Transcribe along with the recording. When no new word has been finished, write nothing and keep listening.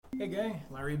Hey gang,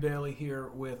 Larry Bailey here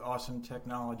with Awesome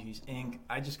Technologies Inc.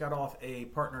 I just got off a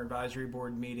partner advisory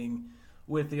board meeting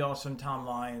with the awesome Tom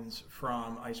Lyons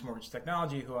from ICE Mortgage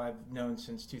Technology, who I've known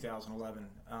since 2011,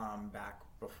 back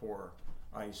before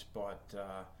ICE bought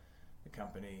the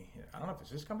company. I don't know if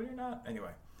it's this company or not.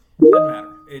 Anyway, it doesn't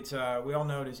matter. It's we all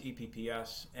know it as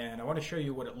EPPS, and I want to show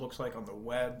you what it looks like on the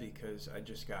web because I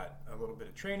just got a little bit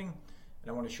of training. And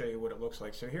I want to show you what it looks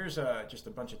like. So here's just a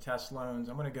bunch of test loans.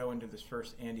 I'm going to go into this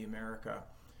first Andy America.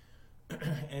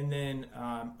 And then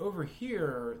over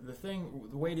here, the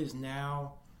way it is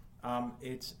now,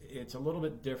 it's a little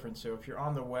bit different. So if you're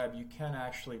on the web, you can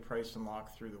actually price and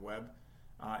lock through the web,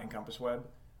 Encompass Web.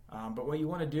 But what you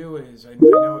want to do is, I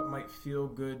know it might feel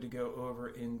good to go over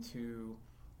into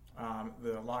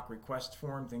the lock request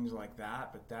form, things like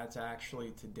that, but that's actually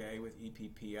today with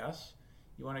EPPS.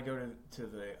 You want to go to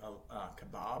the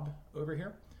kebab over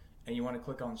here, and you want to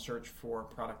click on search for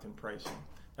product and pricing.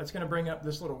 That's going to bring up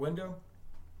this little window,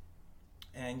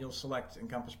 and you'll select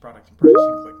Encompass product and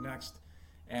pricing, click next,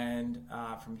 and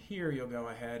from here you'll go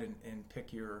ahead and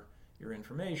pick your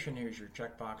information. Here's your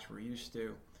checkbox we're used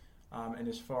to, and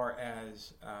as far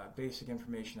as basic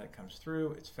information that comes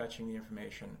through, it's fetching the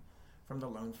information from the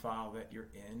loan file that you're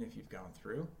in if you've gone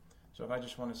through. So if I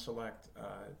just want to select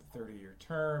 30-year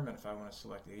term, and if I want to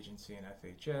select agency and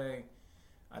FHA,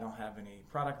 I don't have any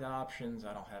product options,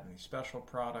 I don't have any special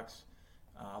products.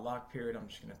 Lock period, I'm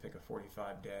just going to pick a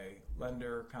 45-day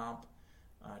lender comp.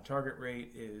 Target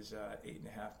rate is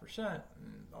 8.5%, and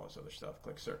all this other stuff.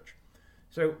 Click search.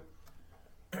 So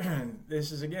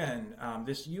this is, again,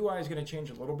 this UI is going to change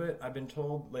a little bit. I've been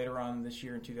told later on this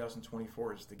year in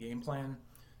 2024 is the game plan.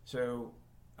 So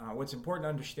what's important to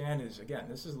understand is, again,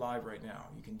 this is live right now.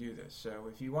 You can do this. So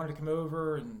if you wanted to come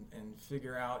over and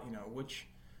figure out, which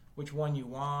one you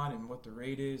want and what the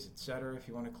rate is, etc. If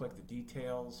you want to click the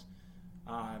details,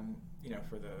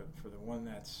 for the one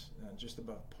that's just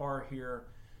above par here,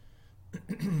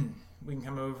 we can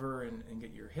come over and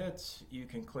get your hits. You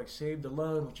can click Save the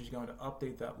Loan, which is going to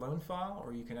update that loan file,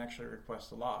 or you can actually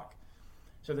request a lock.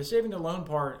 So the saving the loan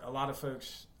part, a lot of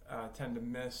folks tend to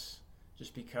miss,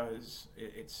 just because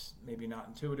it's maybe not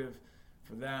intuitive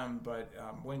for them, but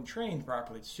when trained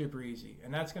properly, it's super easy.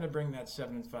 And that's going to bring that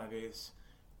 7 5/8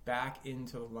 back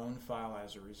into the loan file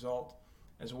as a result,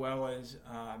 as well as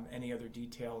any other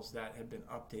details that have been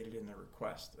updated in the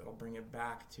request. It'll bring it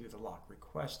back to the lock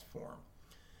request form.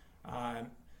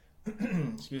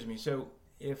 Excuse me. So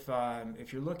if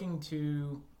you're looking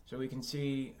to, so we can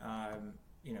see,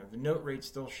 the note rate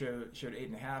still showed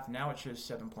 8.5. Now it shows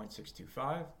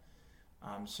 7.625.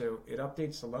 So it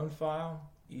updates the loan file,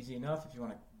 easy enough. If you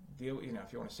want to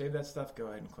if you want to save that stuff, go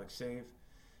ahead and click save.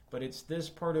 But it's this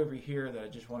part over here that I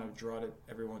just want to draw to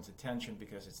everyone's attention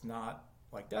because it's not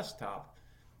like desktop.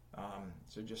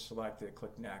 So just select it,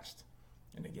 click next,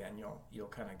 and again, you'll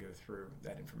kind of go through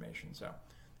that information. So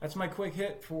that's my quick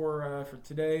hit for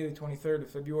today, the 23rd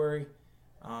of February.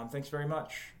 Thanks very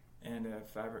much. And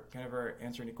if I can ever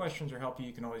answer any questions or help you,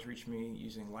 you can always reach me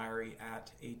using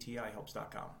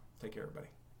Larry@atihelps.com. Take care, everybody.